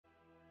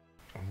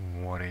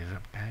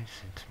guys,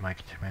 it's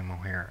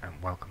Meikitamemo here and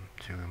welcome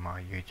to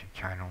my YouTube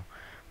channel.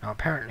 Now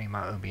apparently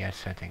my OBS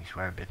settings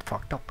were a bit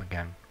fucked up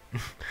again.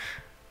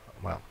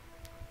 Well,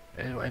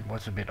 it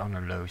was a bit on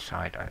the low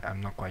side.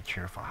 I'm not quite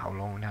sure for how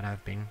long that has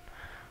been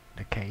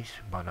the case,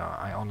 but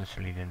I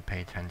honestly didn't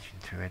pay attention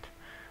to it.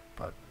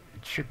 But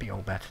it should be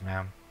all better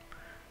now.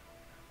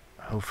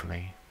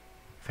 Hopefully.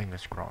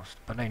 Fingers crossed.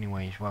 But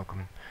anyways,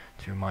 welcome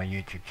to my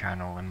YouTube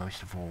channel, and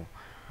most of all,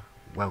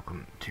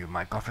 welcome to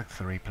my Gothic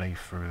 3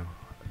 playthrough,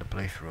 the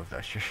playthrough of the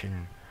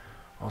Hashishin,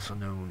 also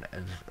known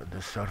as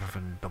the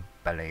Servant of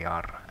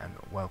Beliar, and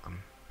welcome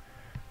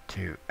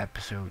to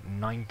episode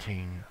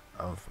 19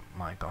 of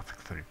my Gothic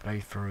 3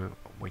 playthrough,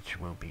 which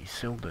will be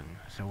Silden.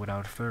 So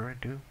without further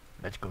ado,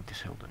 let's go to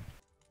Silden.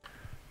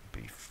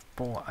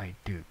 Before I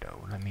do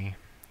though, let me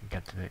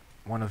get to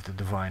one of the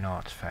divine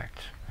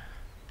artifacts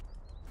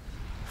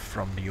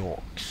from the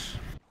orcs.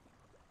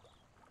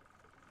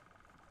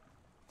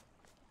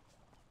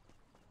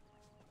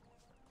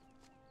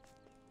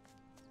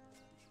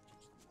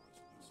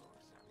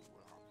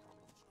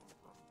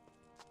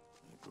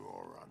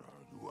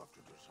 You have to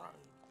decide.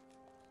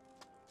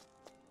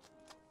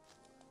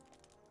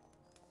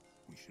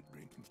 We should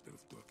drink instead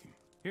of talking.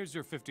 Here's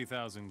your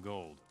 50,000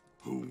 gold.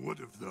 Who would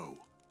have, though?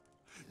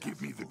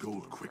 Give me the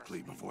gold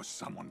quickly before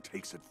someone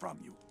takes it from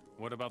you.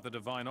 What about the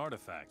divine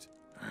artifact?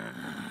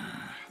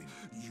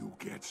 You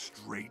get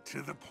straight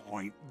to the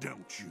point,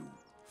 don't you?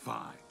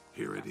 Fine,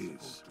 here it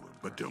is.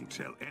 But don't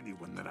tell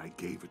anyone that I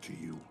gave it to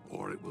you,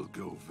 or it will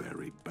go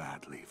very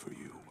badly for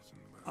you.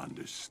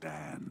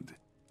 Understand?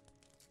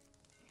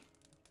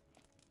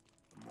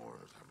 The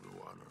Moors have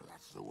no honor,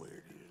 that's the way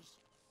it is.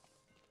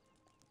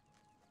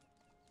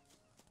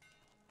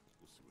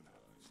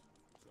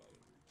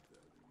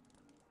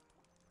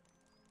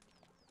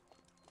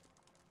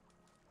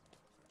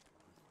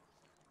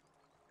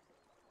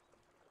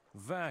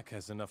 Vac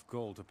has enough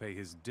gold to pay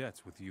his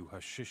debts with you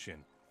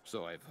Hashishin.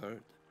 So I've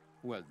heard.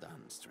 Well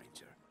done,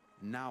 stranger.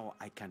 Now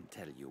I can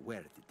tell you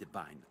where the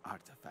divine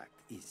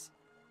artifact is.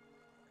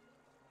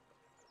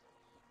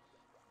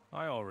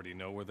 I already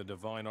know where the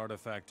divine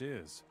artifact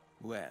is.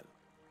 Well,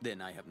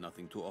 then I have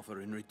nothing to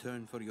offer in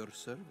return for your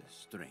service,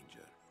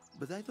 stranger.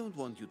 But I don't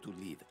want you to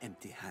leave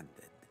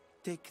empty-handed.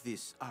 Take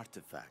this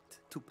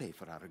artifact to pay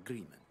for our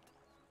agreement.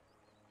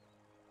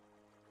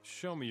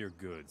 Show me your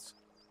goods.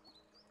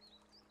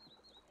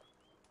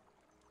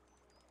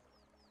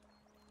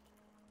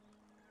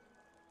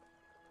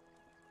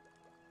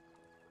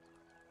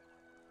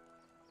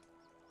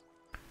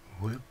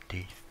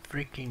 Whoop-de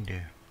freaking do.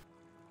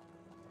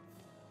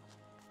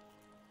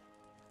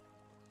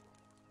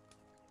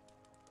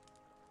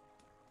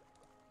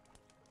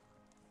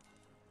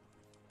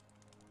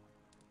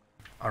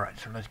 Alright,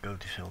 so let's go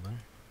to Silden.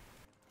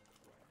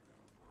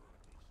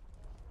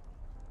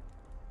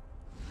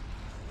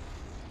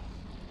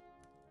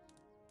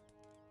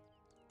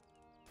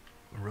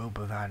 Robe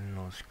of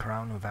Admirals,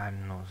 Crown of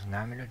Admirals, an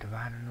Amulet of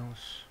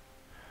Admirals.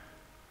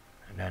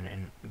 And then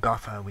in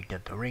Gothic we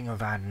get the Ring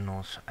of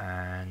Admirals,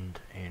 and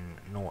in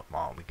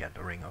Nordmar we get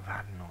the Ring of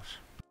Admirals.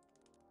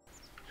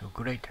 So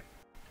great,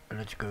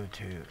 let's go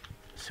to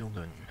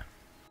Silden.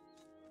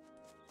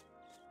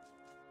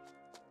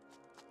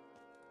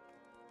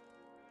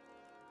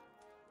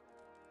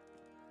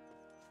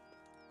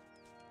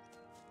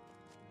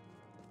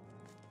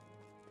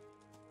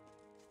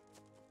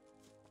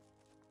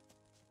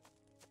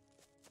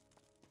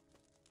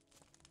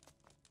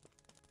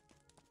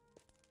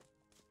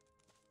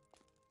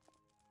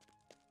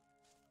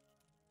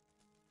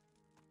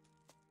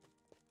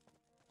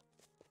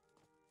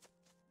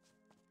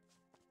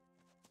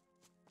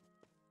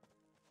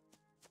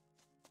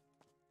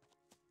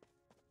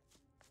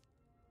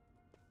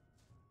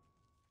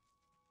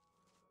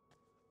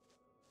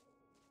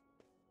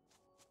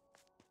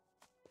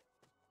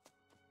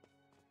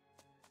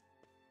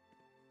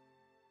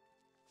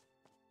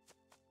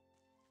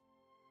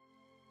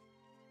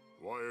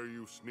 Why are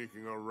you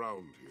sneaking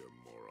around here,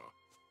 Mora?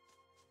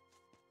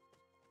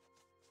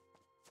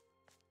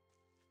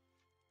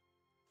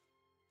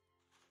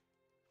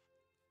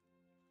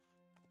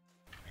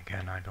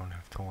 Again, I don't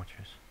have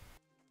torches.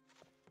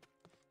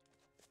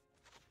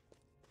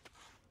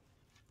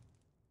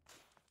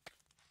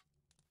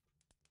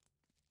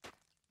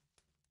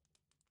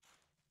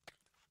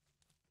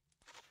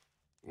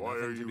 Why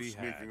Nothing are to you be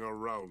sneaking had.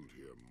 around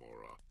here, Mora?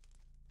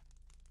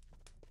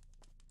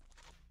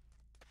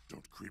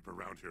 Don't creep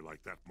around here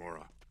like that,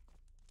 Mora.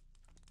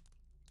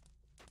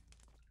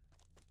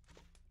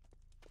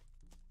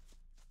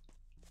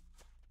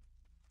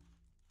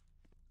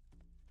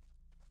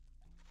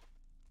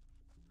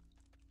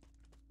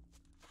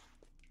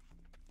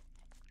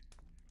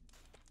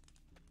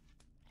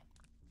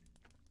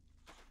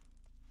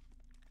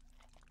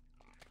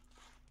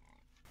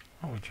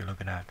 Oh, would you look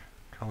at that?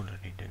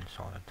 Totally didn't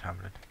saw the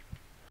tablet.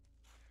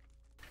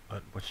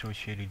 But what's so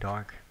shitty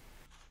dark?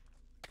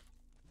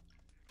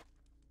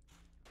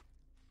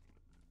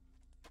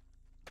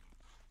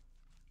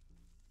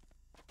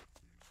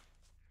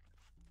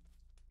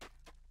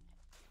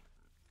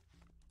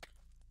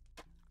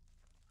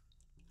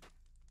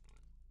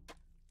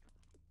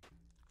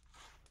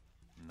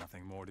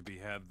 Nothing more to be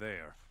had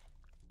there.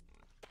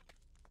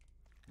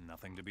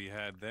 Nothing to be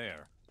had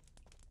there.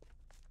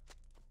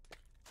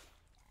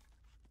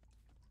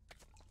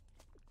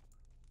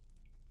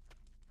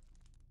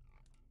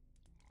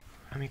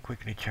 Let me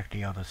quickly check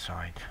the other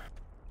side.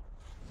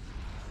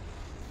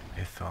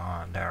 If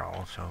there are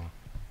also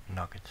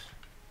nuggets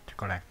to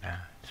collect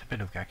there. It's a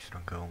bit of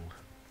extra gold.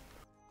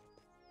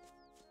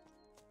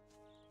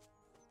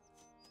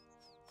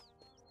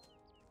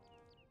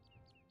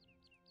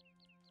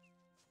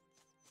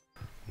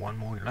 One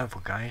more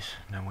level, guys,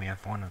 then we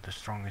have one of the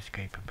strongest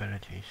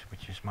capabilities,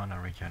 which is mana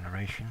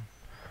regeneration.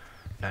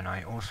 Then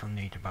I also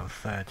need about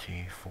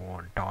 30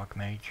 for Dark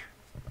Mage.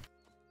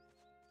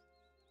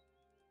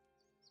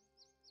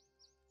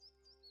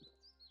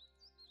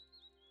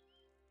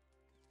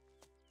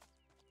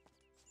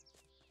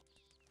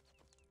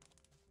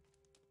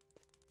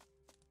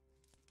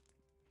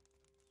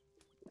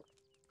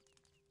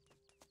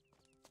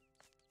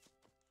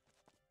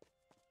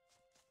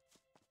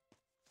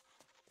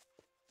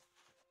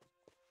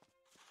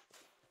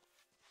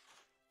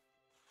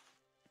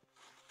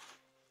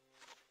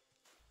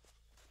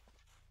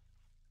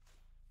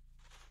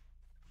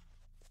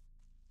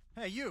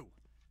 Hey, you!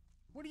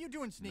 What are you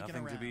doing sneaking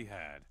around? Nothing to be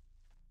had.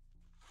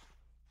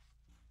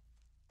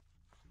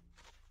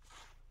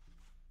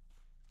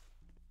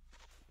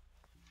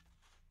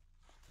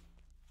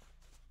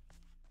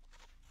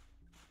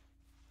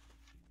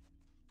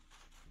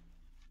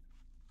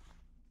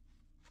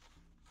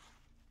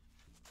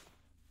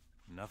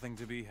 Nothing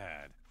to be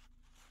had.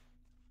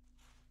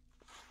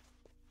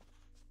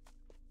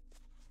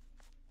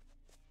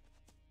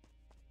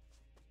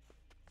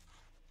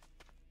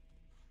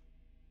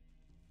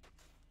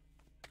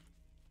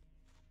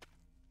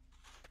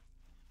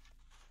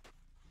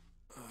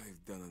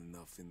 I've done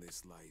enough in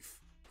this life.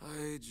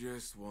 I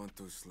just want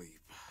to sleep.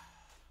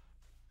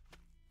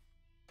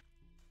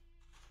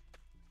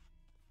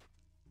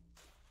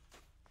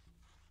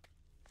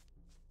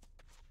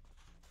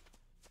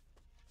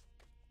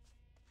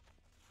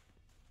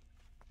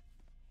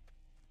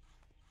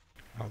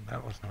 Well,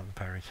 that was not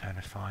very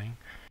satisfying.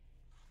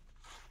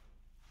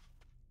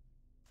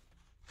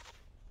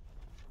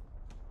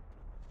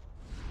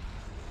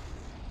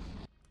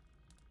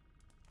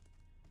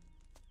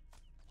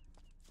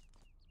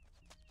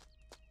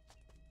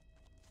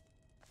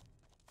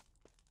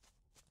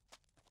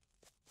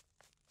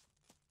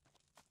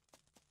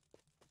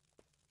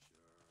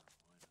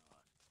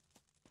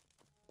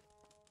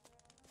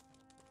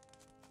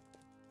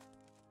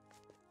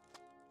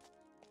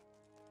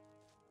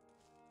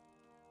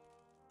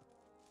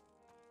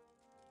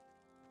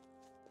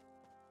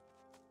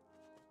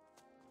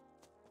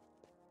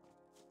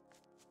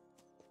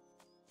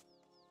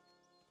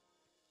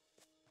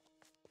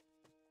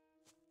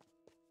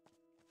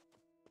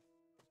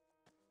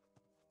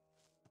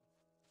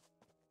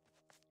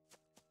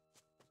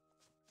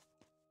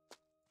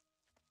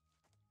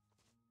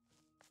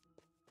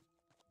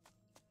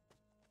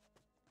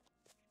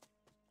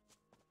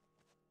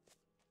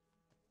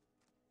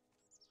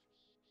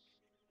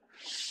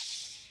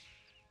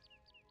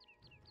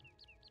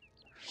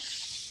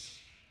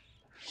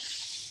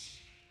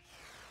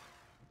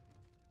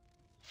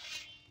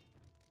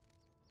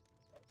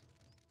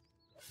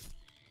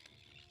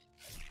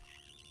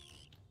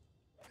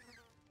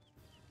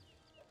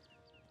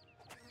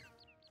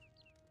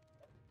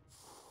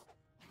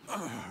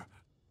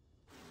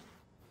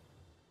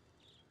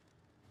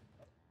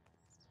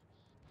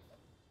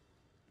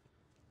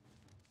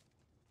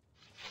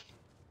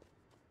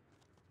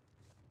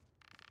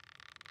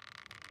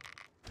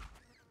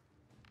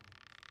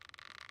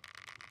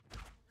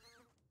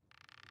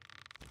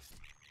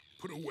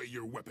 Put away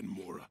your weapon,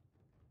 Mora.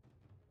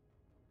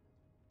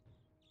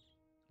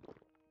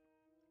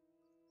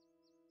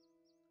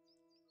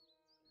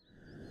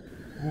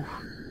 Oof.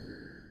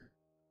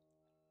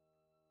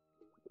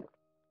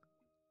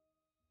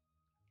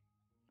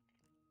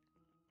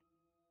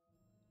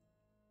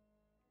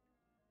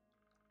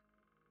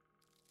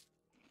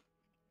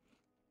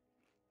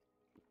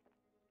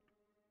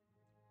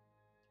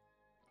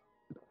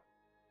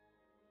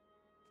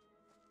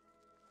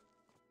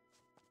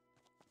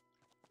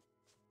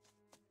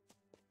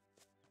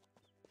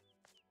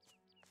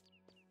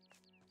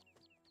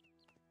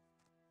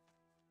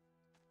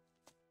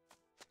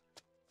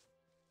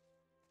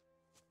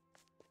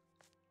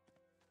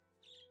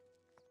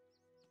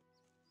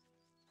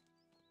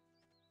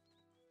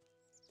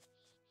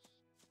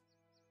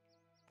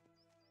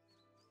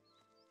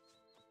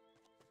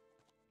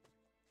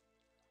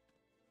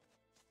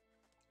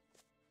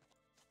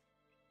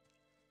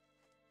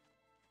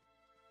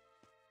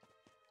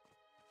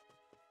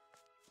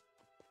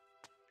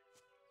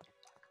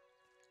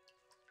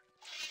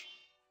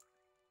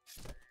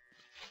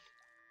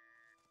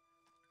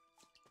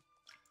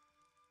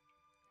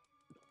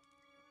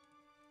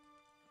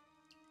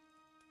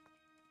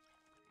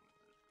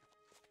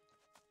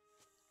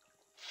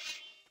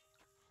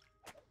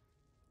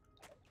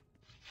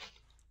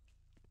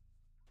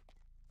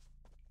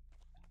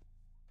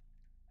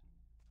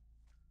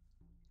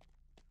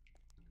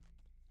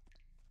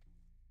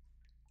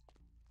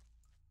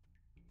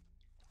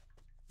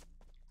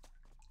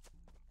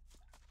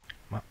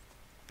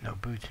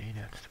 booty,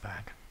 that's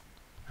bad.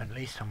 At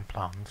least some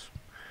plants.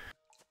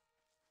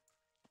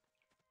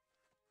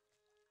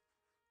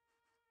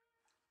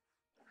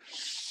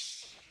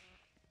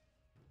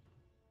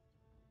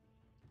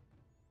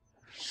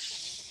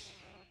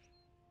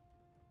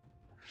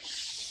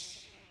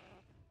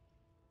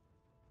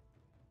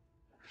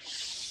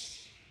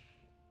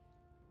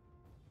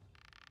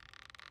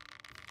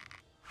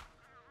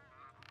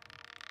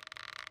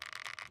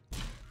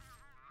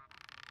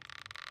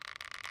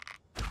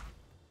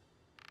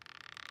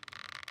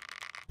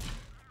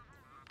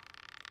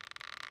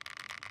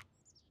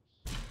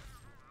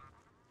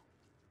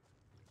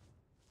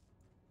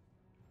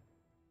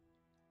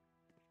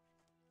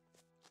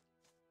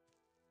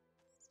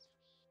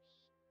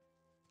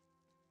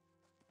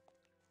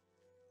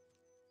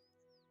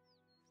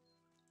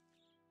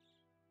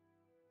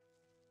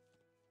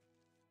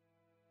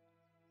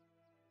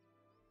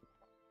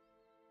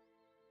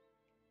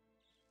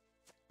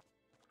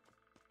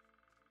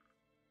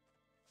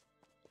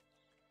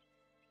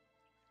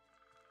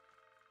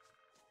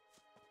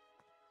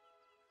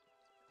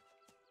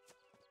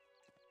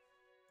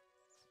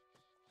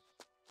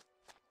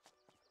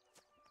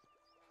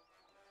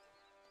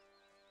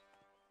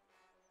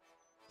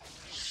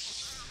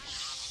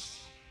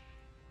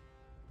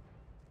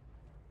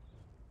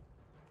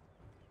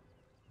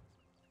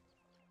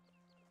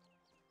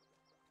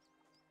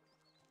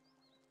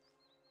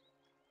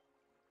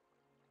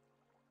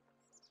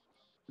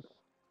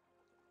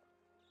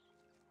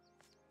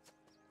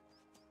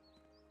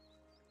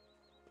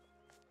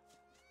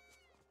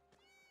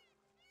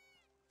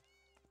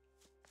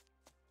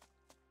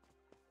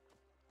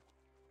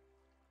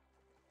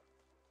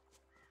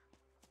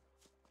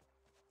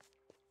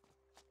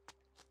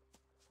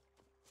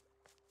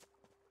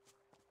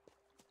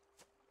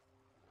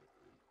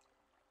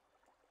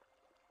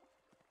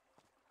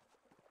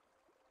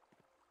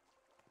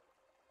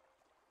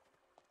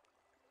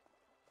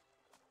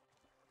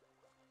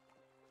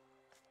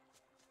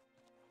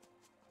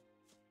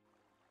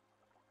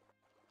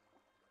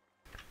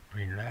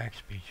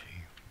 Relax, BG.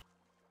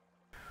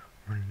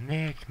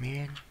 Relax,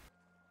 man.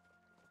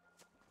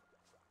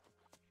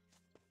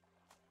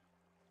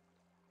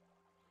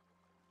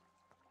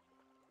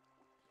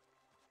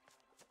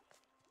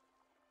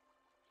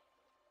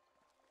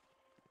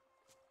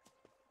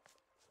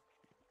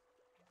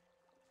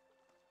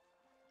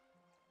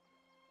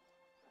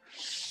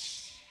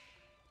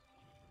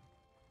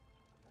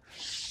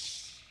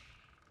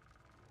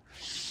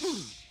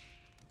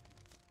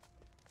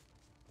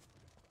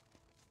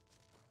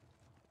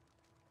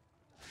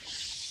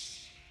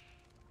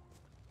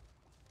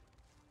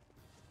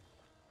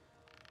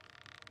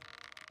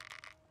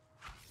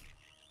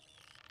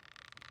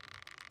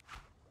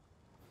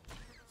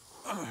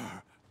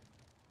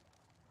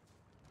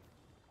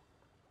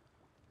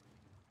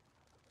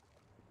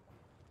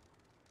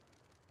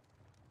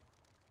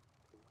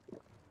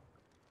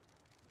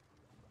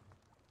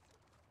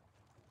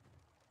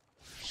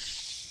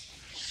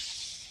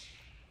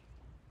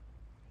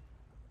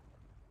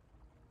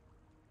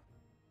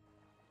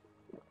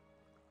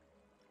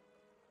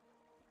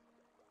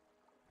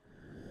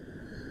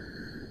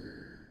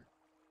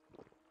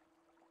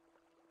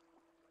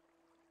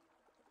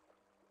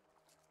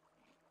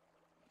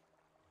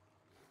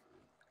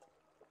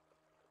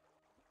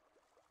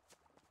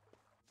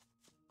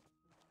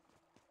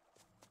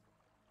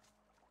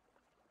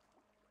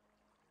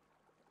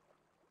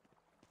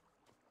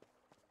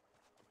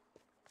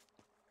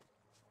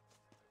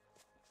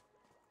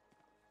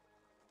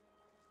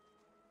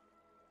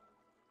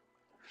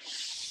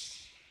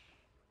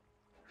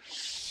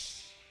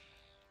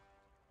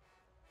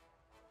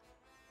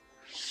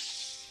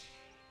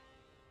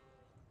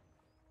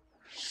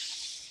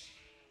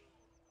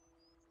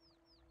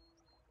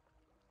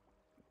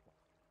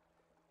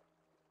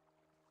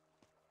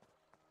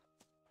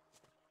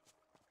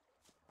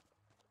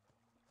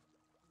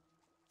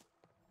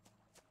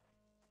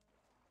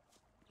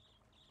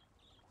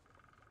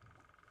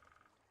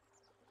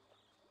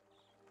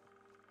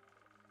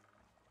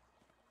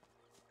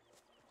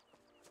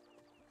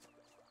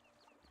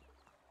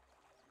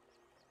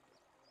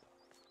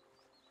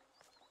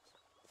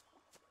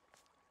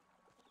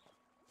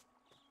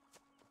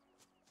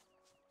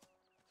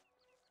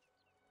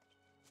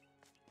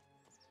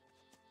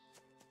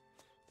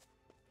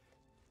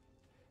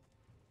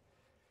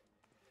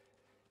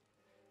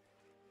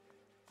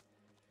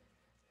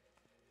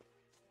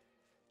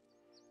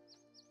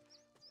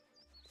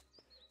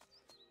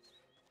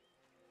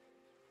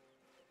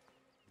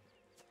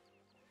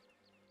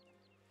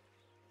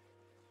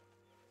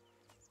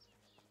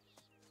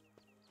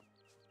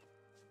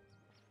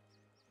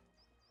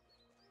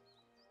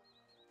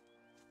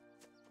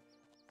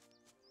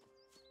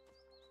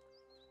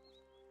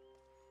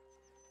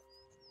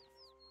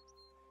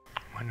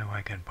 When do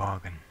I get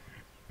bargain?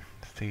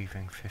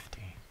 Thieving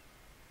 50.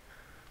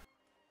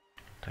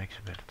 Takes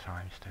a bit of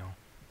time still.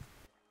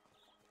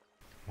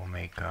 We'll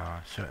make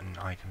certain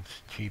items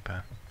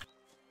cheaper.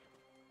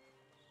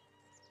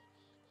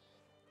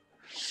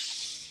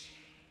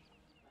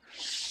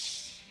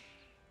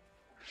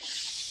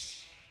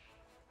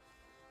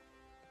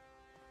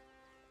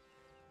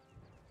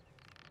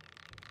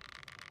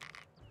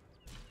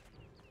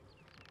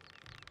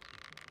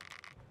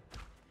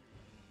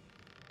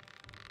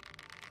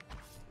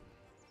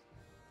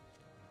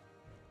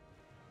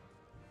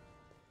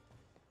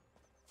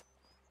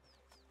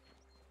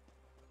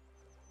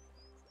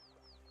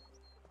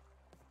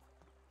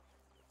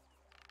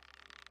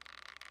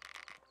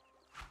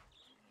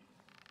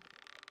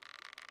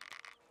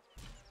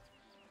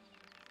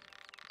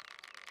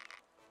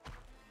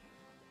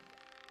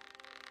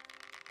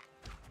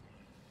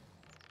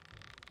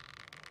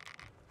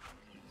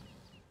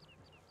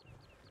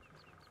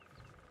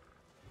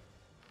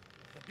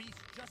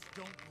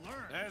 won't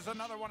learn. There's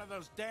another one of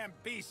those damn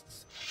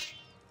beasts.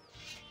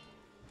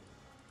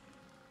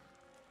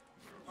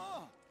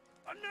 Oh!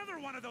 Another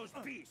one of those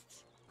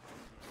beasts.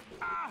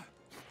 Ah!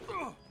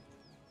 Ah!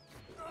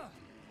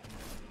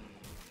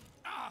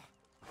 Ah!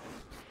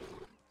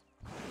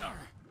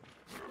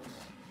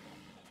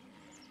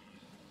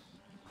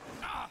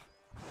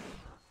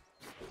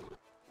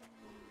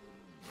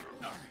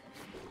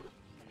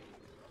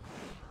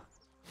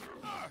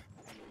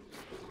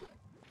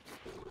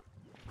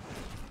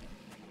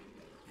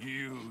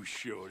 You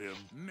showed him.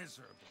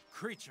 Miserable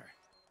creature.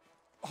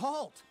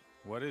 Halt!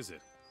 What is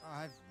it?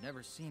 I've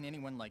never seen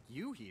anyone like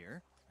you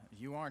here.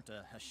 You aren't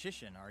a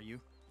Hashishin, are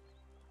you?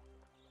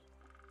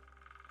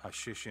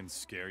 Hashishin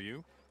scare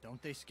you?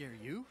 Don't they scare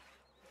you?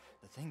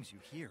 The things you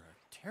hear are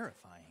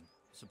terrifying.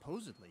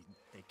 Supposedly,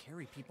 they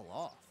carry people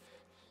off.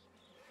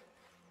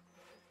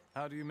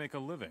 How do you make a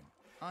living?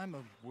 I'm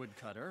a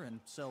woodcutter and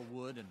sell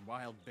wood and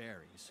wild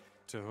berries.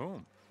 To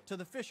whom? To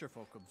the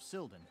fisherfolk of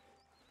Silden.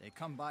 They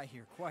come by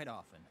here quite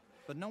often,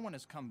 but no one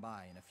has come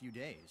by in a few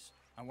days.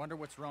 I wonder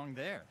what's wrong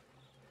there.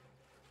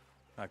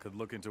 I could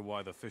look into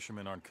why the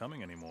fishermen aren't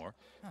coming anymore.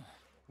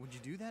 Would you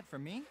do that for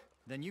me?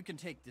 Then you can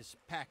take this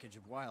package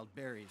of wild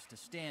berries to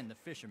Stan the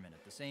fisherman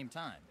at the same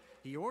time.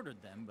 He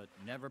ordered them, but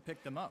never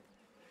picked them up.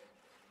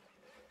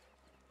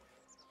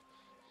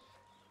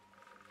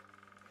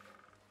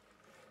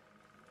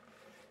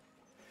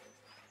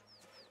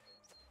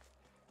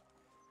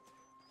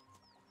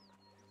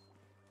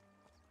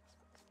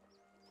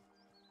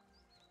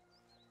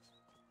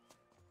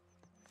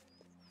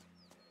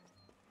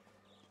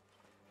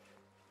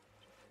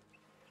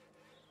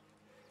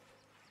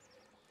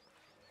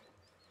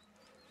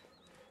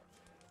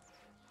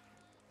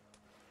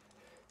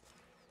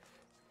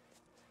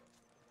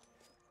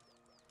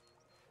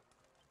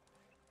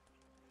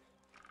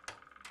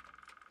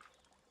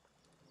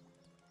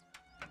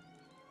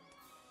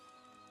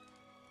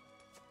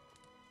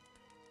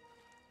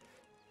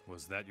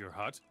 Was that your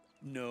hut?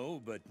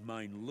 No, but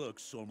mine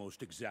looks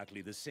almost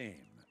exactly the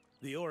same.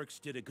 The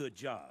orcs did a good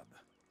job.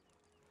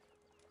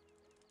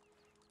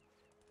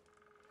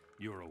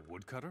 You're a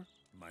woodcutter?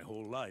 My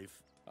whole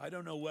life, I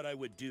don't know what I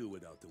would do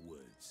without the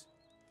woods.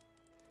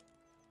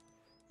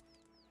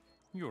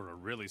 You're a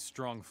really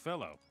strong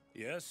fellow.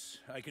 Yes,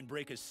 I can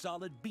break a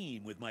solid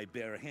beam with my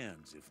bare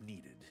hands if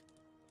needed.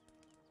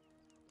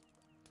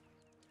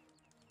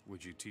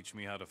 Would you teach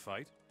me how to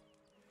fight?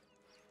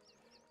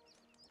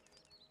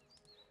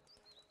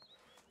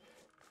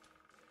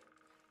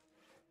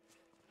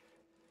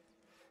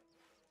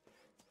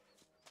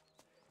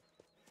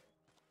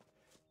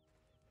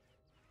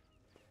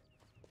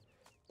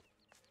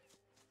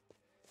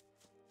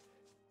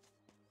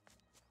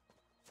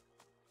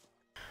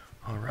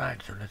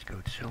 Alright, so let's go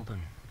to Silden.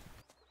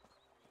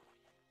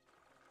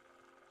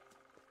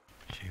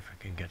 See if I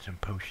can get some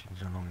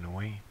potions along the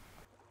way.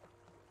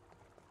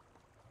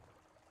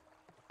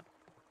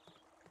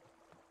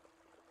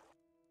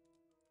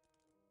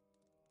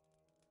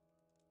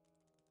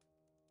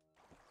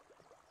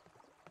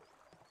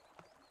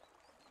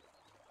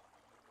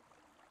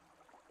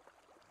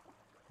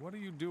 What are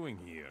you doing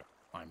here?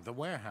 I'm the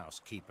warehouse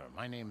keeper.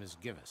 My name is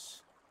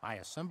Givus. I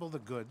assemble the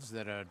goods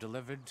that are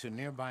delivered to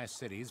nearby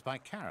cities by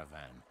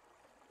caravan.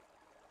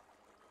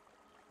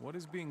 What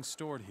is being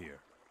stored here?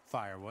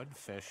 Firewood,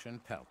 fish,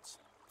 and pelts.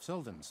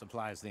 Silden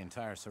supplies the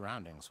entire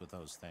surroundings with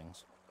those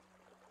things.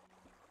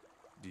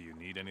 Do you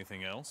need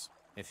anything else?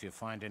 If you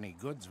find any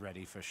goods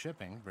ready for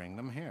shipping, bring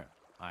them here.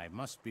 I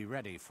must be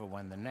ready for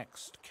when the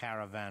next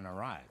caravan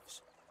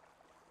arrives.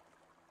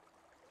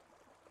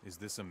 Is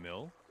this a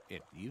mill?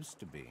 It used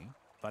to be,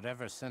 but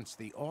ever since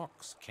the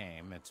orcs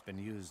came, it's been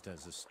used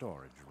as a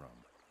storage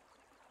room.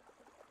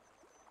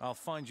 I'll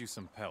find you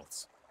some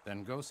pelts.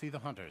 Then go see the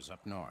hunters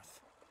up north.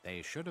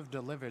 They should have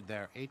delivered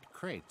their 8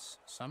 crates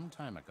some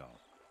time ago.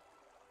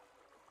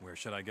 Where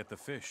should I get the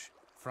fish?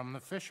 From the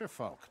fisher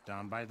folk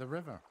down by the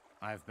river.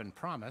 I've been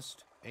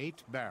promised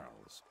 8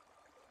 barrels.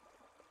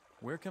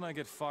 Where can I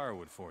get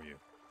firewood for you?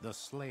 The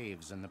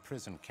slaves in the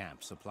prison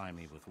camp supply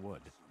me with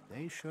wood.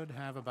 They should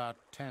have about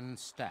 10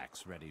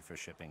 stacks ready for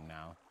shipping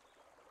now.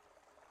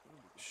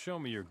 Show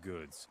me your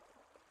goods.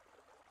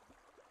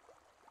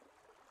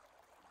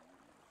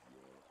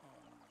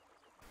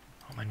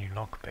 How many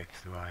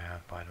lockpicks do I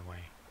have, by the way?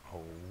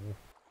 Oh.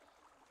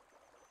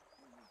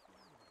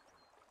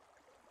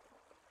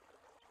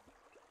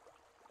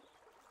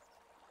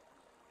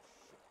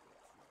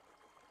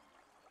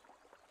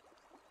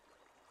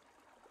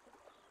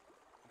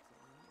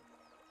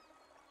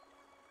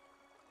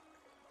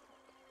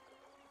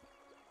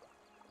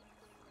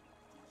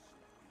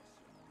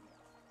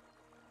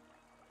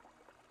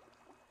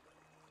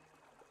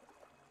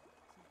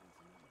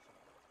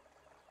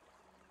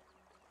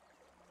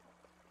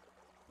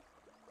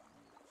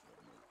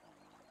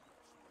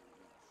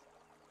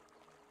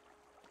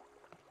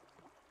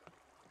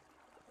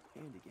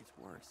 And it gets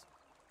worse.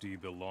 Do you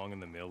belong in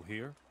the mill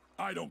here?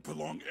 I don't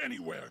belong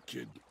anywhere,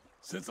 kid.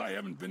 Since I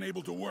haven't been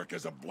able to work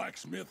as a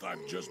blacksmith,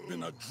 I've just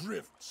been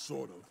adrift,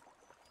 sort of.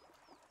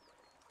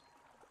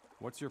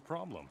 What's your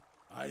problem?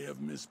 I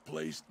have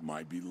misplaced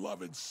my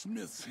beloved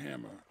smith's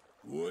hammer.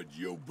 Would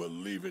you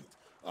believe it?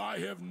 I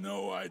have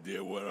no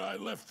idea where I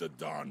left the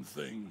darn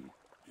thing.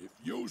 If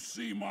you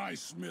see my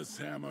smith's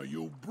hammer,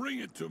 you bring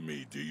it to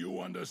me, do you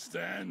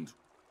understand?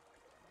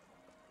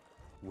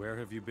 Where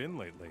have you been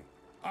lately?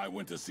 I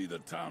went to see the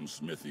town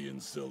smithy in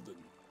Silden,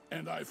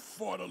 and I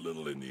fought a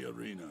little in the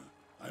arena.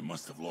 I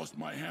must have lost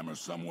my hammer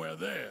somewhere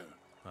there.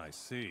 I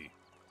see.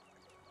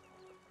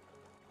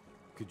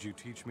 Could you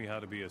teach me how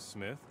to be a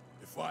smith?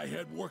 If I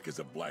had work as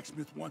a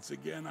blacksmith once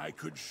again, I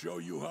could show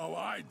you how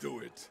I do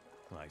it.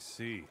 I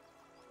see.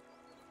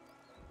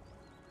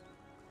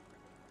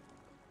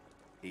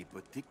 A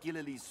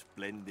particularly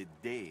splendid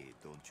day,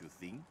 don't you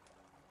think?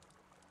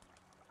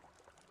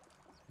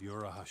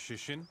 You're a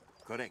Hashishin?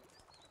 Correct.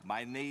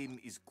 My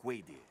name is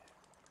Quadir.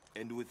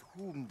 And with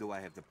whom do I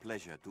have the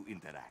pleasure to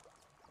interact?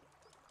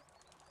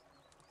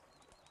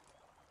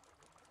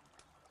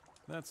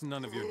 That's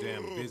none of your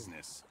damn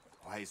business.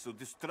 Why so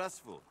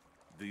distrustful?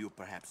 Do you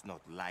perhaps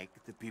not like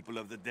the people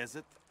of the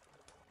desert?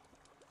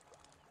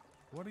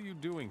 What are you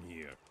doing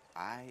here?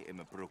 I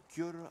am a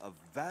procurer of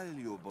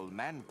valuable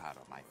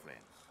manpower, my friend.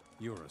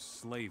 You're a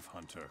slave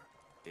hunter.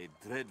 A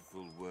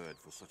dreadful word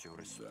for such a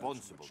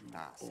responsible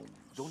task,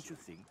 don't you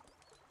think?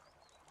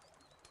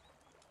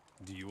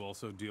 Do you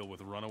also deal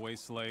with runaway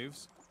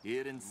slaves?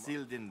 Here in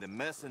Silden, the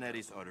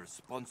mercenaries are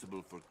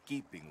responsible for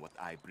keeping what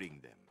I bring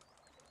them.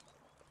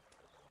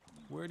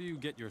 Where do you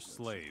get your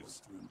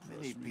slaves?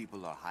 Many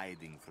people are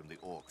hiding from the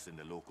orcs in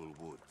the local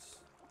woods.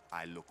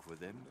 I look for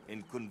them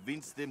and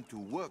convince them to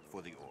work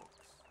for the orcs.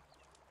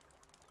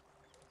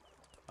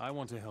 I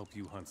want to help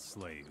you hunt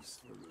slaves.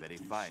 Very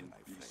fine,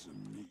 my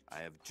friend. I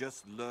have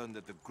just learned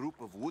that a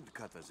group of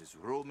woodcutters is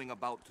roaming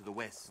about to the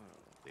west.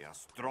 They are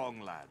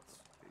strong lads.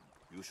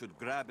 You should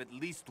grab at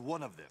least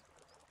one of them.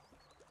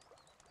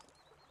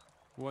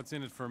 What's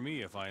in it for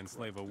me if I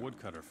enslave a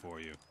woodcutter for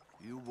you?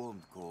 You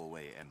won't go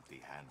away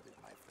empty-handed,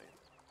 my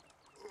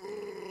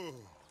friend.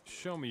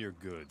 Show me your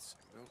goods.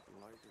 I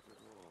don't like it at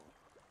all.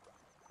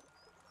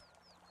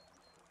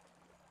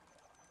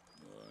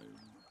 I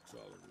won't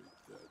tolerate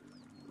that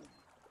anymore.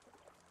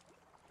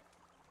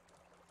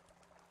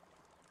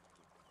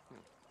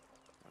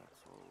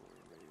 That's all we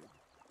need.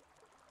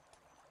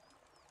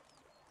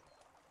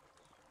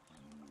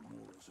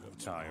 I'm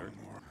tired.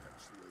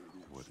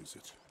 What is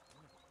it?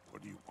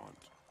 What do you want?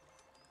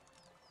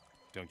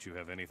 Don't you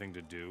have anything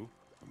to do?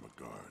 I'm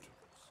a guard.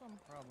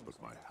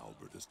 But my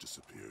halberd has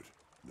disappeared.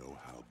 No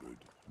halberd,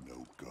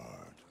 no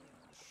guard.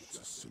 It's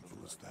as simple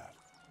as that.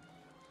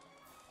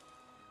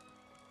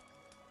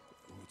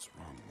 What's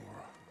wrong,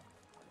 Mora?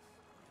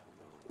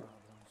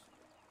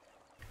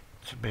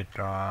 It's a bit,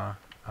 how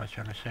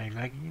shall I say,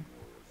 laggy.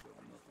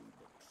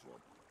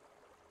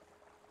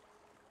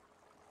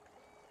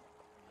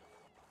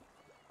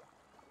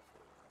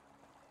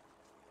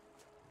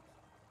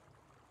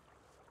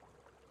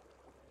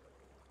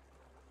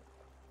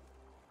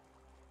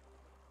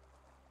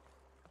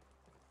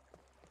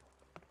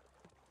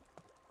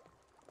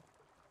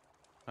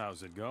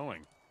 How's it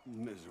going?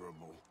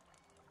 Miserable.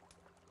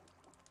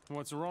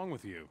 What's wrong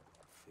with you?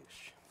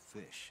 Fish.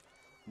 Fish.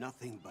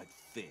 Nothing but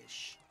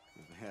fish.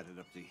 I've had it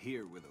up to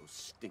here with those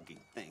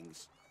stinking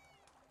things.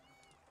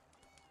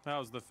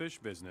 How's the fish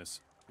business?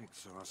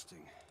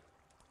 Exhausting.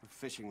 We're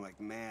fishing like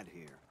mad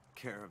here.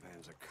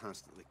 Caravans are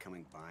constantly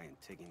coming by and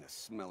taking the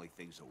smelly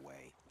things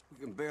away.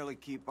 We can barely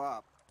keep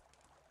up.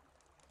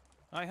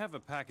 I have a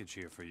package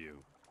here for you.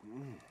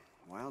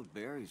 Wild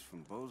berries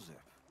from Bozep.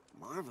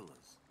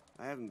 Marvelous.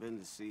 I haven't been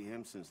to see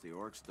him since the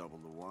orcs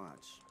doubled the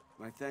watch.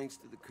 My thanks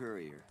to the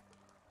courier.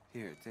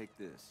 Here, take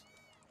this.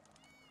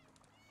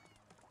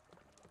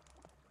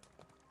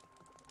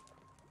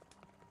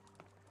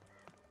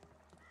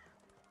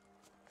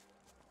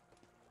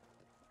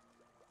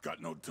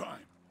 Got no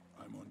time.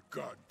 I'm on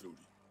guard duty.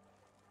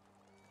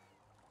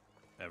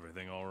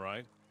 Everything all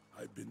right?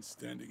 I've been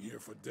standing here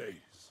for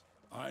days.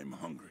 I'm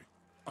hungry.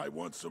 I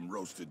want some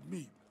roasted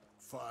meat.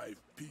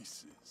 5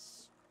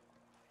 pieces.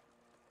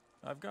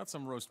 I've got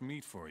some roast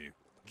meat for you.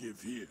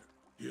 Give here.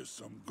 Here's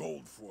some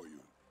gold for you.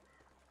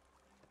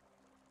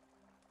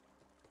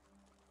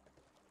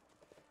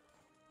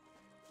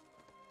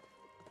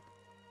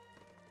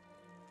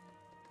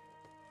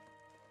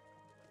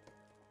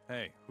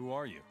 Hey, who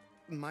are you?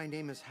 My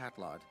name is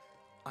Hatlod.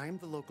 I'm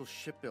the local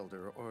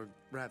shipbuilder, or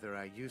rather,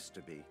 I used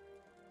to be.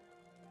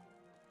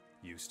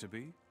 Used to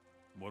be?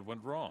 What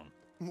went wrong?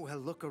 Well,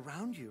 look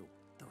around you.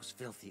 Those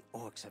filthy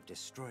orcs have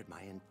destroyed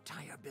my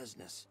entire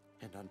business.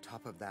 And on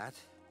top of that,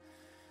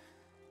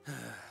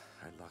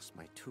 I lost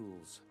my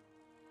tools.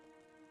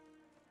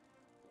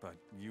 But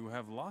you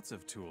have lots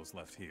of tools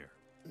left here.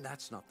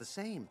 That's not the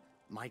same.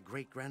 My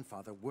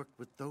great-grandfather worked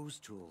with those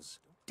tools.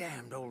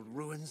 Damned old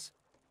ruins.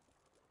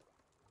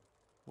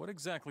 What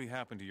exactly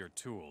happened to your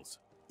tools?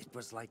 It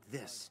was like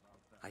this.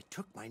 I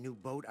took my new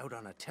boat out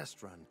on a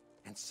test run,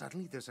 and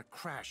suddenly there's a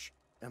crash,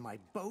 and my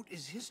boat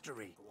is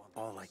history.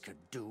 All I could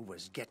do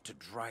was get to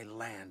dry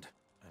land.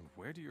 And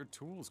where do your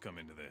tools come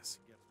into this?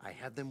 I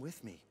had them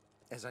with me.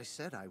 As I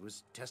said, I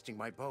was testing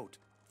my boat.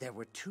 There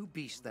were two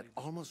beasts that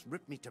almost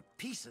ripped me to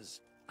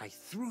pieces. I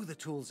threw the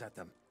tools at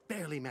them,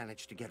 barely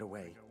managed to get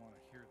away.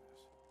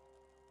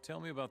 Tell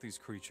me about these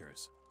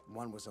creatures.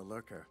 One was a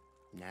lurker.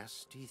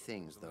 Nasty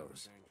things,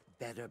 those.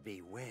 Better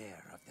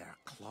beware of their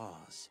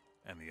claws.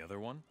 And the other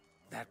one?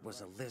 That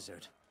was a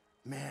lizard.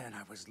 Man,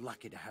 I was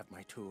lucky to have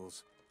my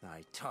tools.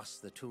 I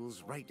tossed the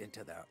tools right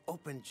into their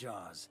open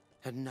jaws.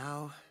 And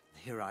now,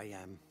 here I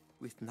am,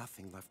 with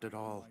nothing left at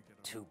all.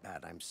 Too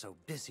bad I'm so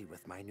busy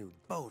with my new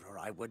boat, or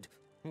I would...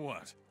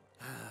 What?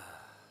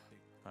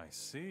 I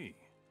see.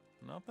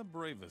 Not the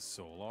bravest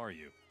soul, are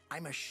you?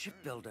 I'm a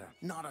shipbuilder,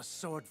 not a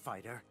sword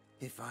fighter.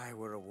 If I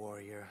were a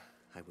warrior,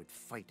 I would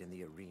fight in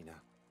the arena.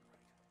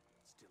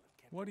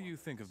 What do you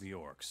think of the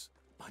orcs?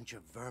 Bunch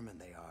of vermin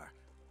they are.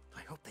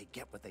 I hope they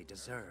get what they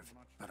deserve,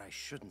 but I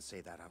shouldn't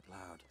say that out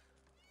loud.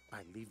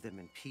 I leave them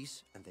in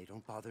peace, and they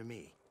don't bother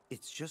me.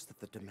 It's just that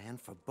the demand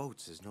for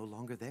boats is no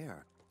longer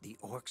there. The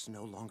orcs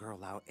no longer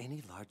allow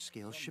any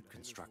large-scale ship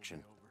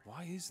construction.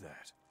 Why is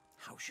that?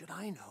 How should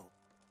I know?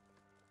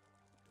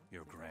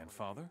 Your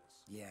grandfather?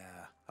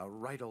 Yeah, a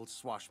right old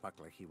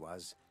swashbuckler he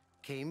was.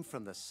 Came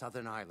from the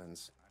southern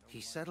islands. He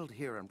settled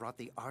here and brought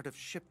the art of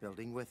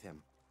shipbuilding with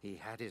him. He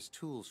had his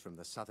tools from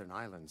the southern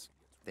islands.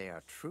 They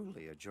are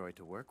truly a joy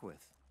to work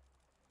with.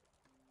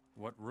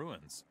 What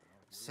ruins?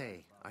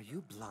 Say, are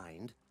you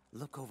blind?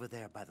 Look over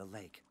there by the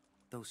lake.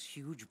 Those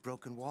huge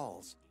broken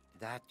walls.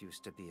 That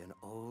used to be an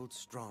old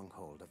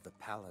stronghold of the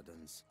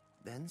Paladins.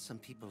 Then some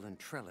people in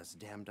Trellis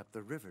dammed up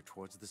the river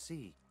towards the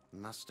sea.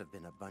 Must have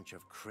been a bunch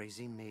of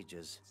crazy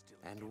mages.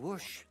 And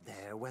whoosh,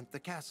 there went the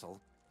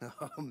castle.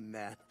 Oh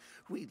man,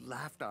 we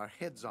laughed our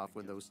heads off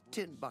when those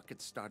tin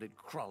buckets started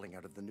crawling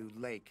out of the new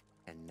lake.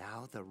 And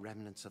now the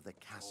remnants of the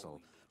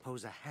castle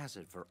pose a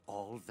hazard for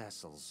all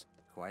vessels.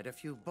 Quite a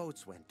few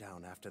boats went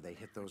down after they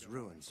hit those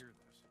ruins.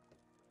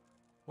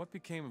 What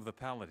became of the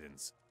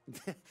Paladins?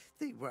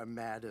 They were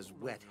mad as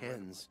wet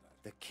hens.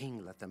 The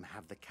king let them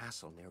have the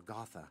castle near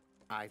Gotha.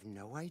 I've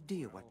no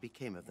idea what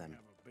became of them.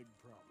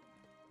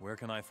 Where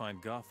can I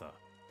find Gotha?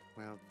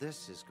 Well,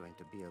 this is going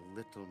to be a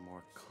little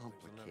more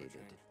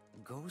complicated.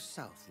 Go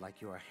south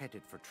like you are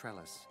headed for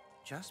Trellis.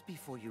 Just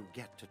before you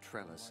get to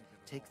Trellis,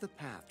 take the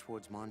path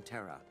towards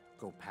Montera.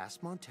 Go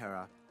past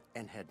Montera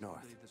and head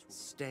north.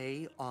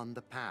 Stay on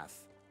the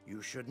path.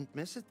 You shouldn't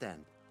miss it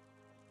then.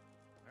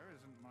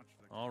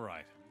 All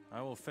right.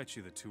 I will fetch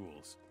you the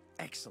tools.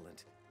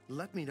 Excellent.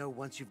 Let me know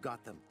once you've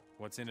got them.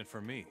 What's in it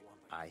for me?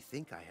 I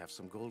think I have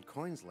some gold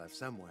coins left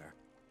somewhere.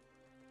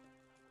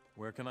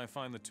 Where can I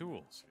find the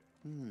tools?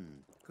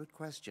 Good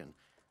question.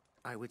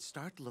 I would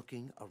start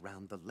looking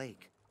around the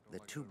lake. The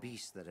two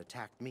beasts that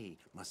attacked me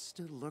must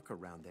still lurk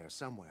around there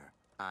somewhere.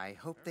 I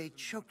hope they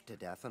choke to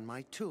death on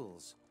my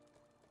tools.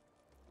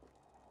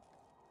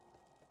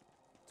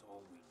 That's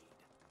all we need.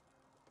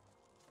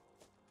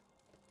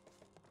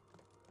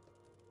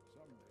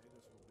 Someday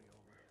this will be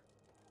over.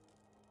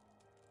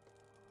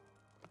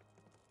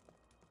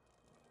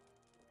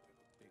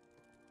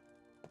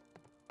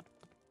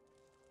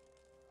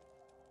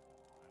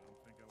 I don't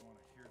think I want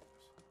to hear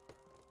this.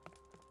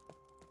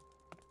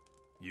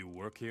 You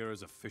work here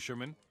as a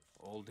fisherman?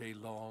 All day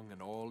long and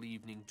all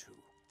evening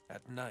too.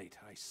 At night,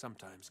 I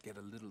sometimes get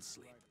a little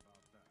sleep.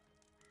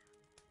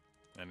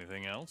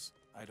 Anything else?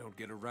 I don't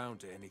get around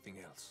to anything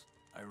else.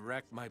 I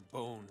rack my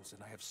bones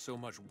and I have so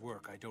much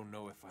work I don't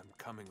know if I'm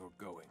coming or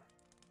going.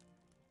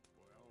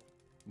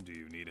 Do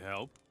you need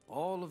help?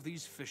 All of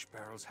these fish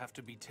barrels have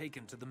to be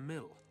taken to the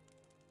mill.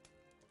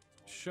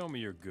 Show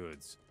me your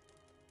goods.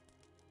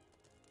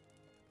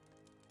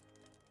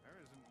 There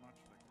isn't much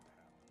that could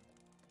happen.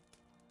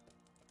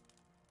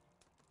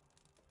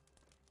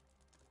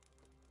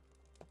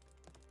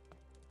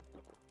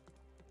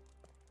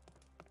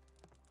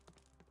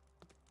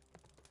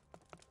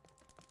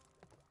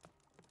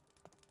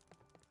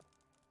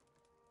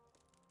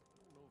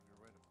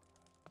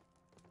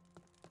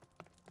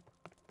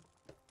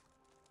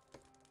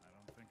 I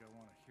don't think I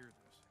want to hear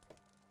this.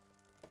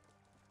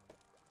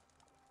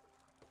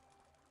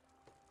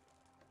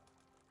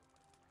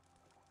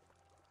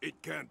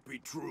 It can't be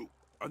true.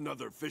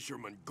 Another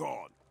fisherman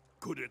gone.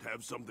 Could it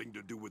have something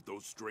to do with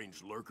those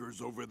strange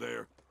lurkers over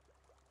there?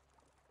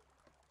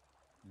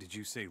 Did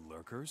you say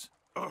lurkers?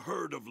 A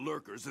herd of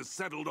lurkers has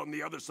settled on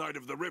the other side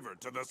of the river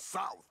to the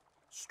south.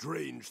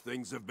 Strange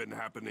things have been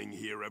happening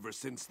here ever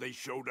since they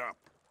showed up.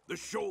 The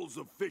shoals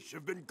of fish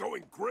have been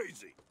going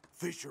crazy.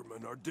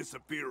 Fishermen are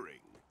disappearing.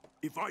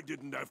 If I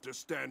didn't have to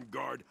stand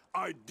guard,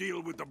 I'd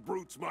deal with the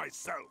brutes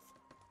myself.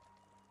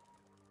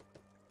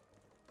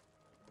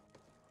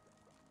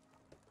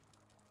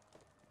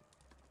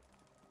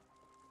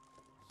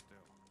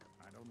 Still,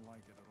 I don't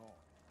like it at all.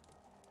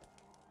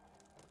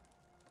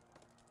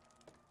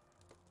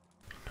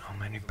 How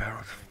many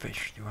barrels of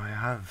fish do I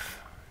have?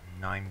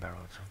 9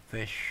 barrels of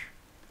fish.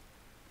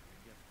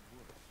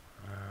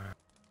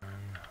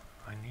 And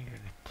I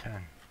needed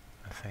 10,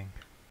 I think.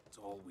 That's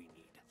all we need.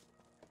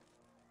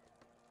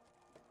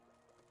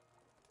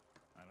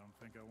 I don't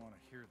think I want to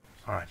hear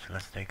this. Alright, so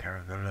let's take care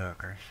of the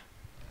lurkers.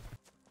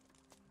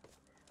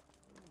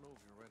 I don't know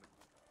if you're right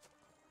about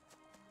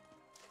that.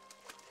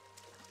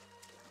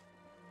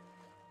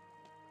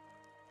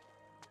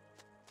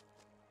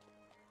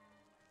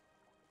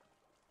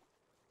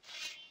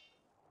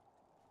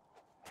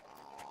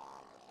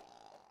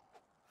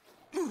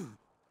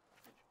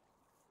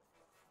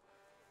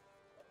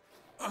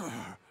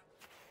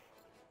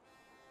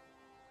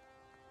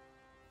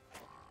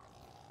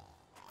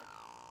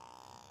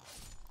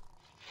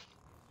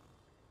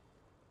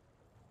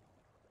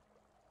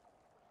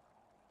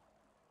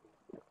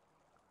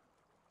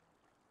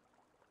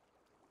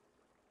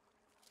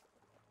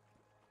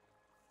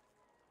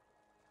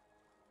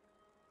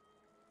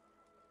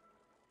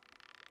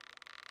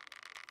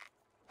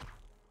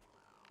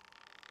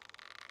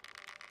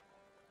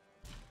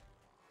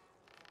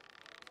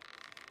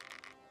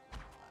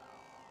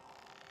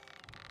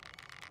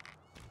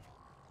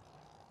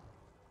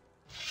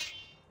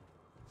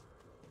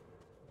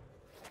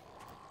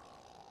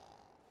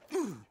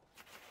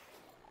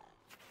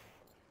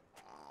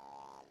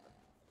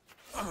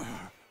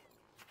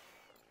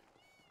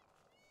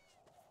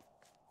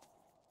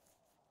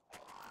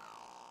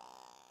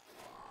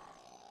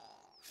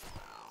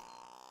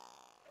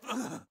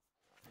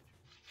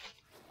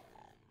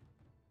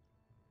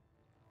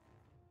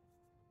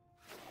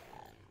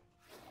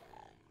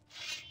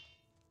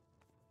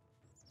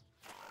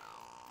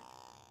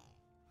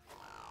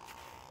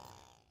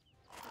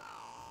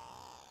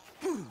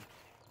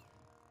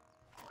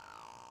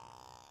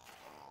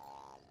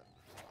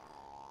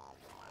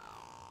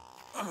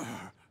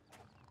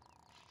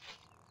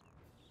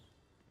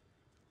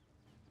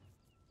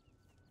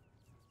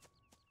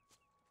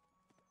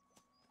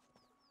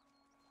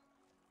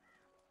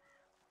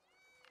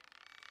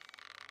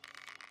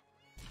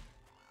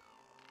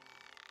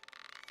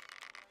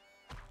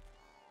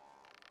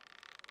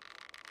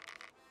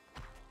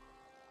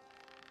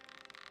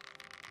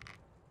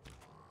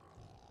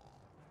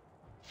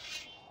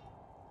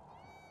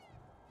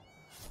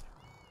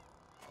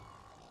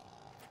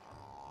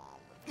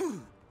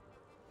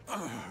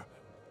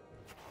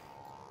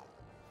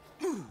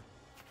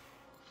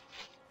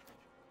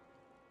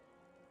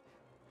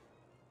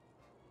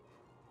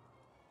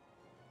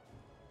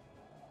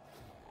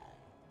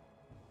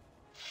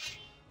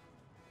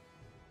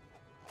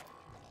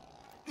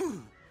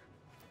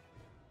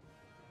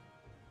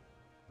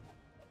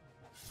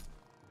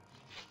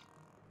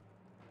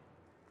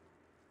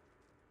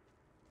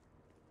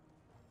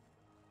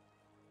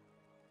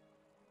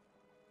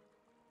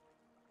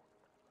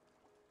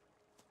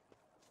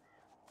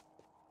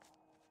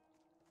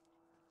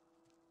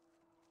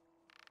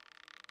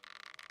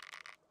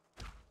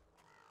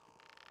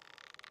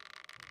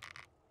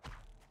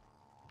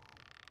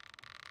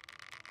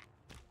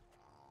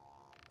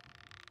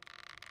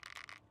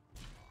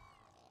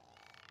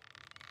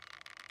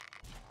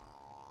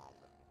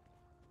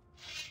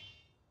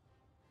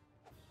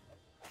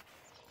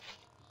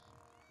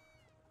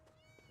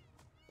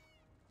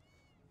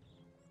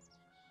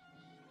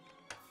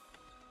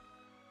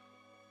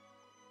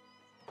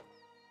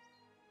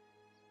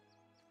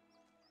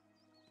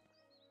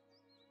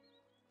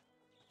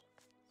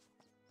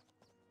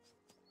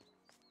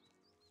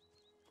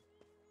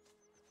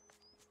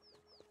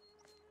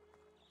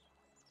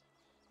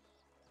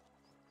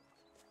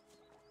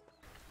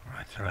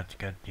 Right, so let's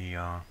get the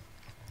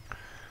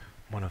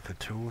one of the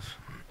tools.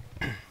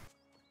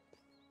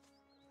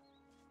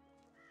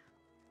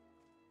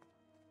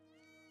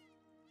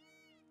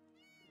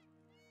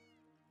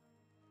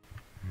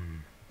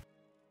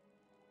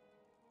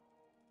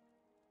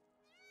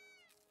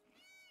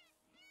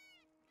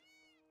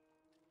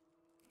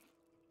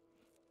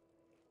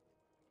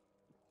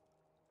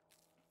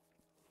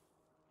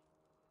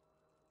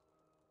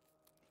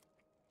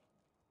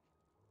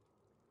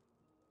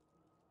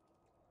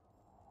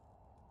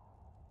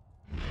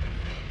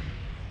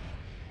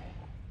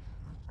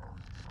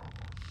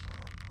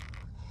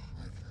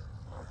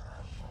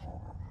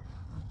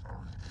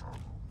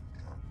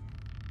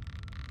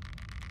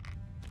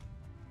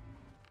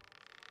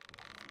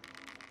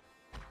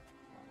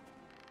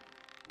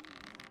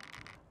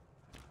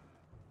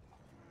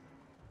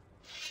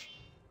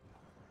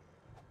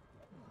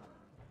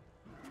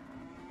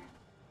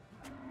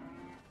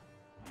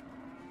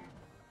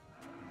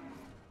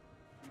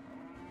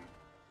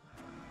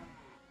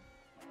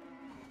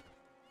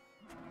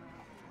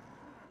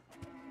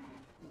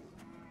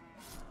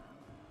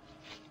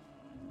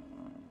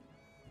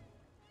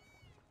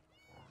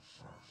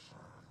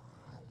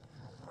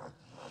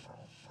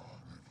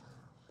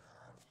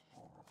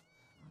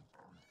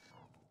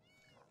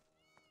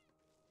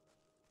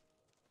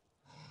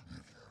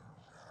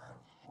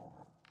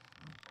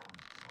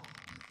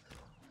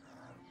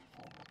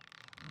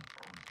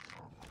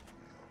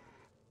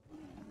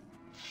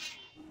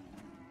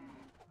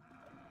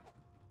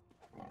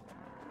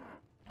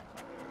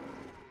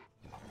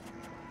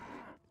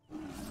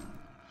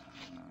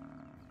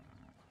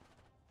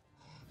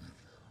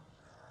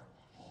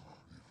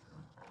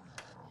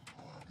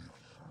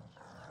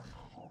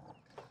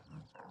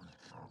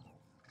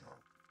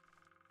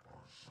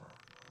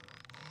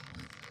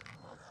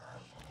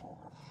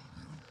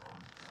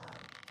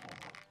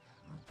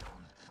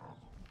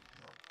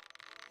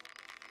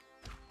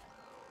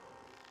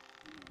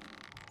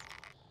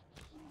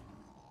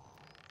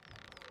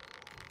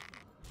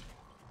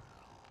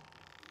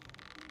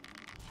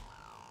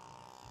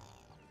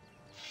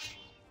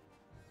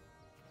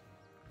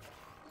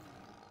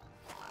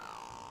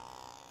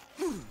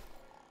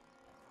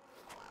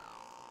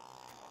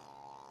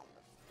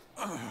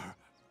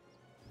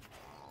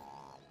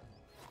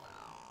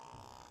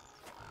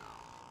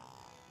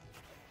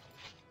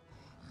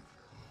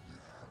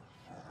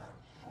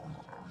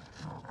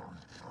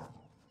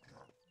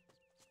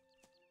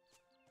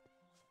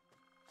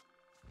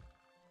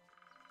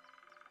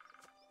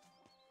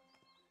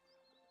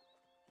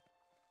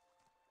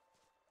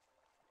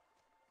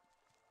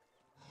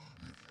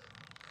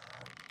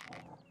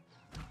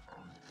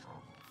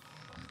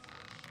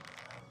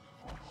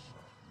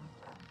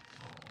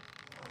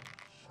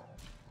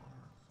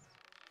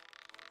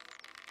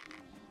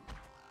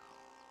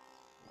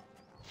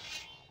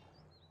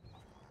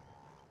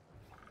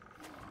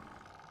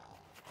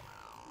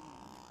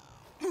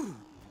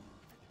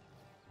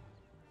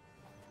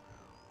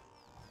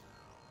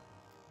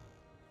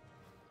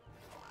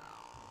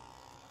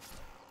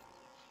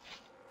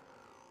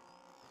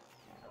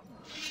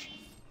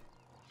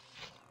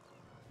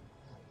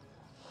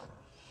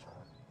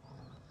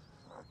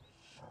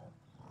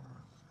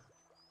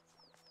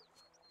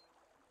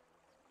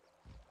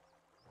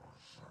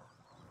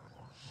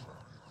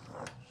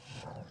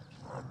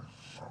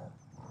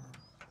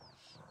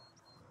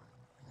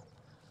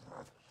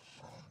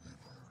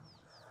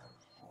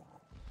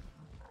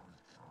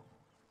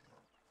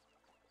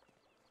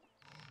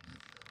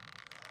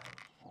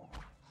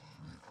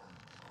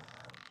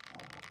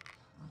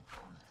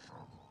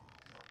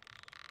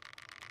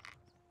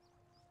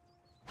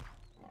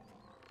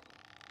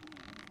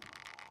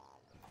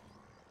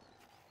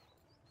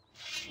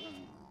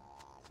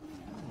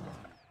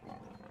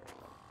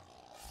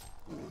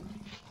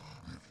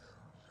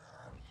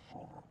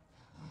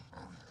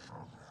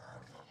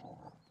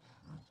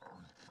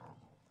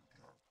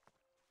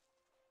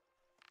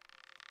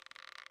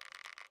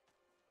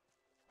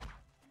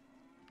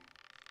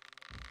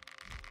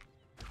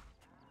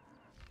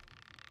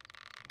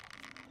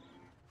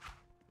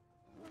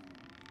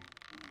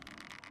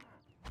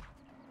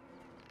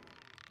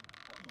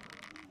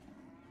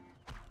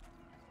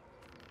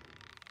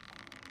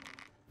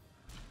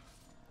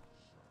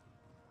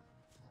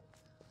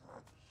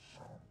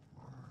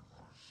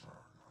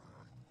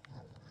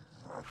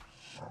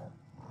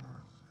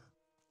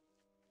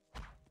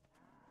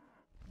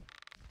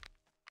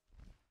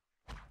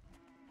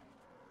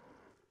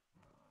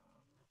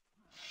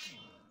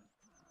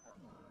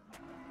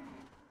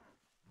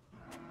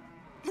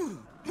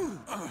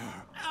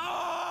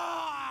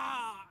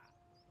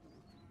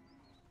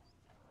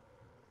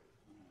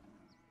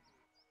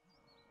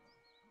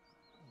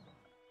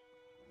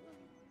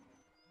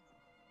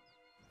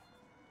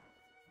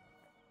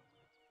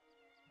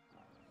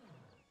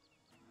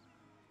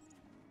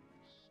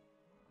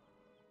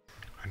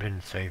 been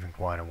saving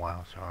quite a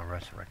while, so I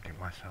resurrected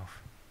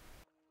myself.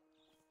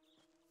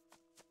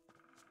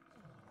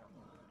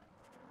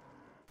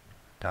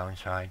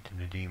 Downside to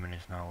the demon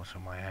is now also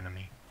my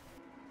enemy.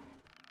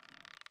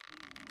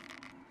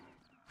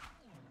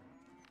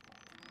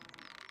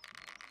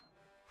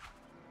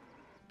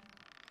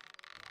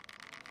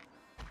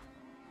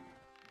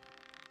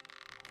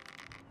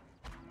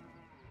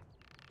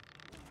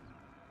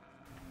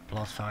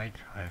 Plus side,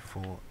 I have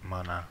full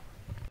mana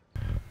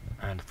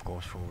and of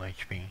course full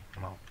HP.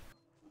 Well,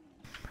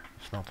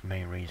 it's not the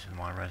main reason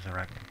why I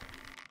resurrected.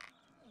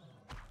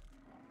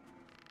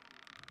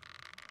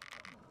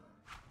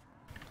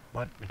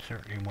 But it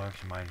certainly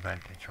works in my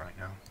advantage right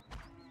now.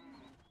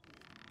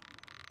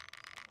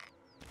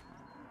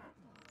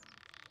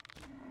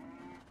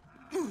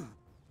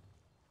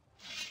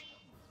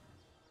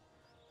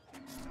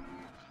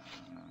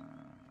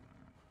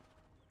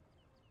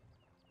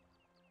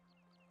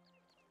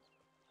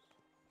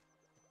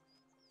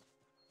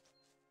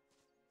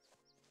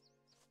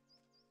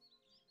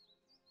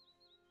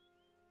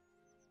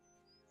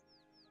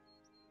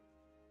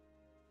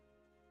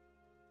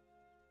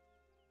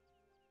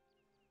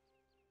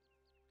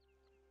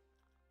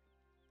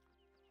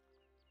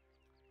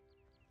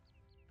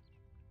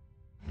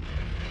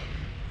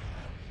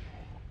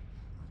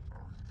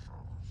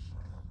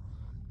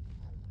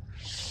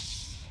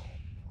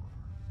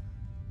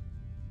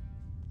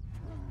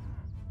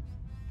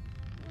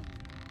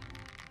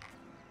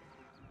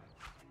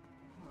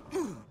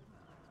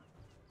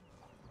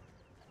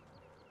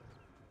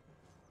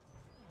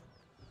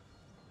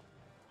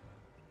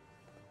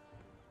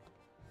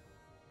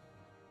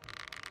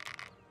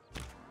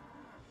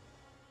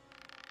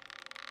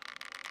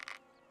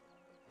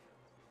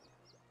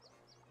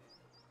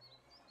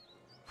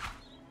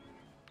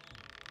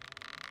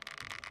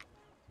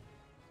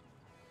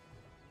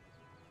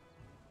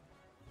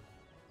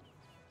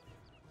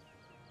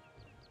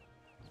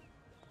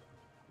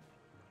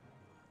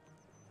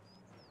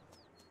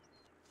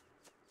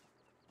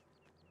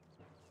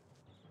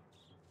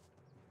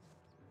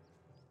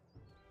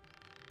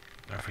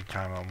 Every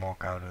time I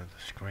walk out of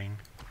the screen,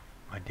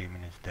 my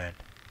demon is dead.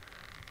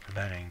 So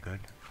that ain't good.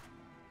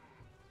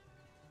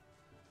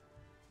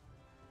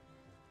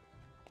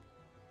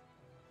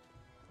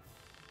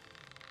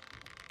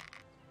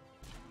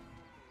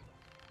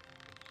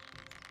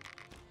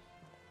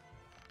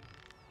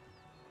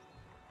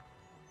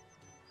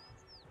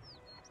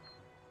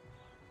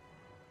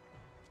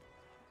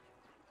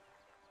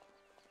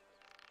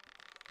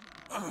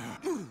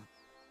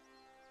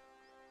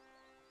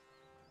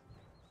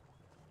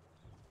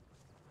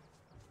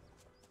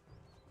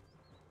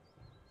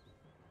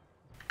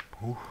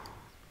 Ooh.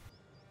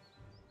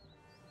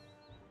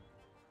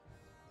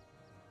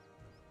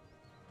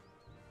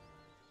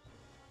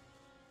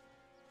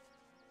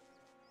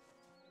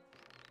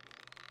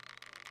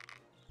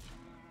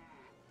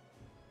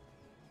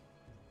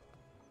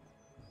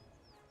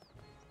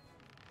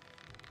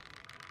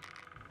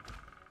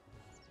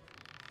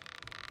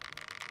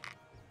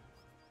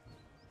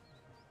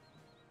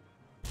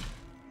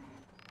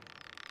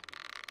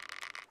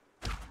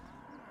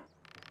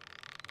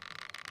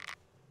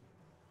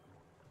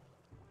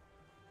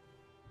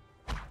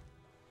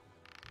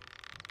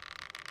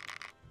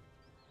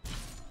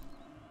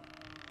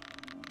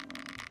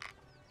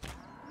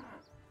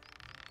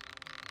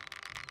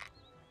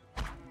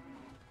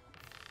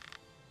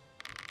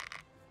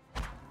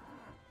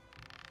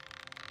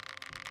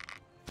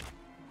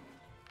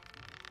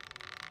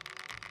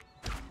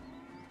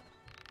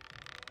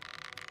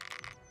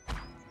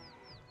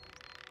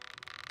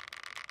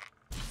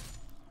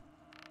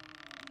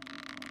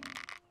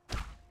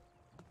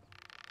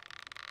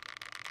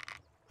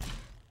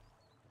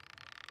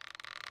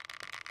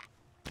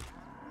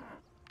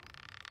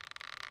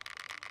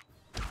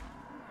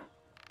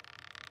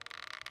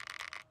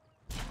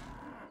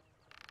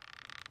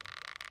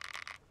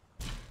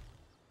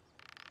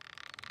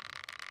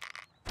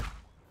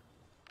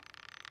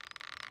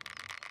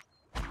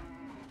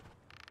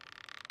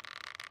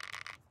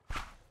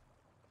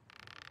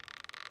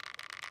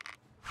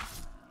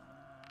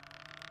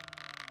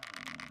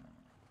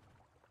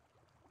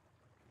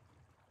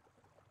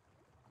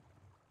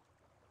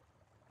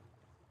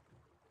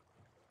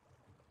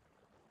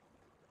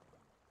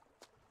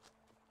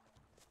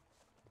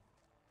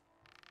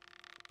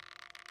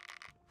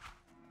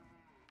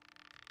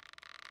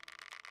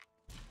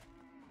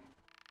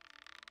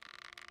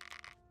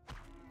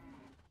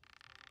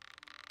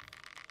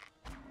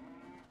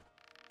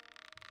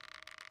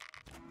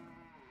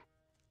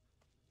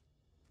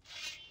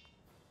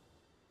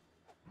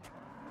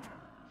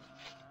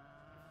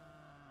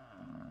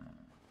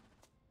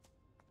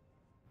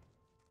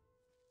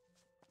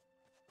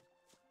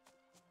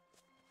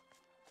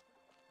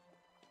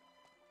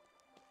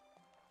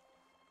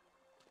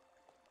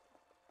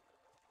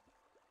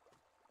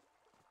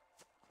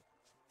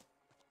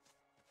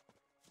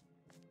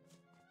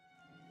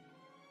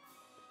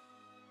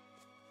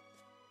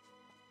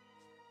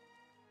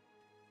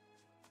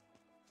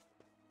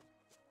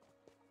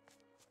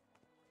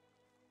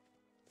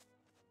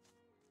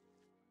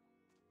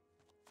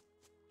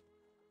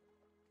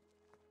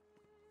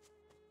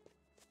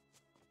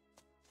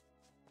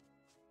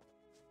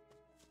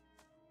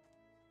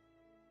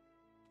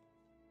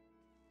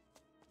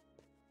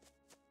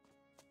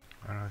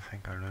 don't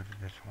think I loaded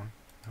this one.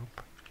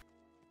 Nope.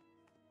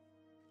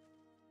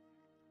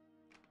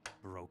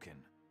 Broken.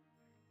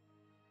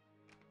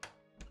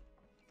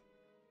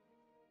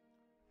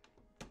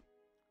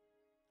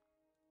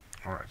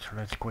 Alright, so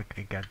let's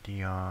quickly get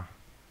the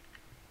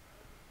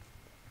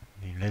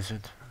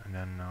lizard, and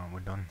then we're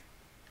done.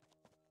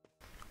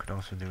 Could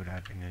also do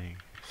that in the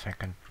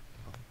second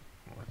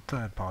or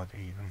third part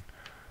even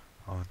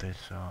of this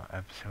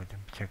episode in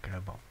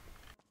particular, but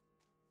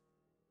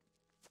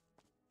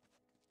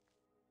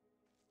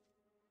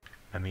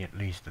let me at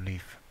least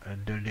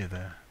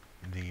deliver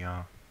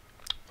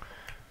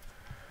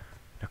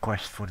the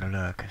quest for the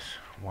lurkers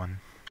one.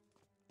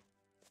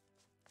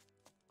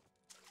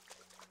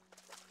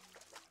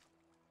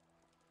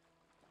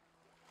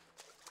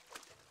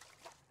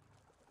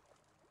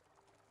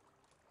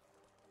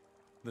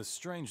 The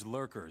strange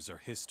lurkers are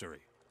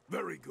history.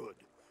 Very good.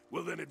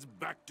 Well then it's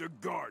back to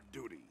guard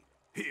duty.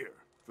 Here,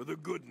 for the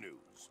good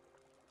news.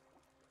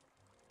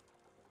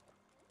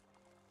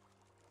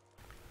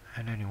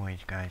 And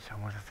anyways guys, I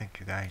want to thank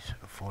you guys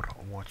for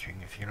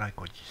watching. If you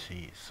like what you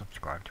see,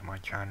 subscribe to my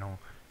channel,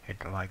 hit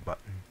the like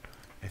button.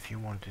 If you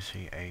want to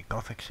see a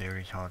Gothic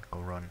series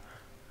hardcore run,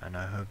 and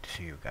I hope to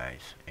see you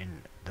guys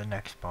in the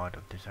next part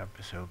of this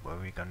episode where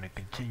we're gonna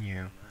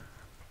continue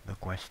the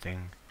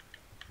questing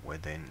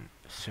within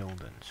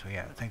Silden. So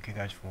yeah, thank you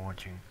guys for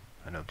watching,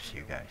 and hope to see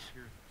you guys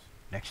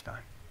next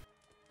time.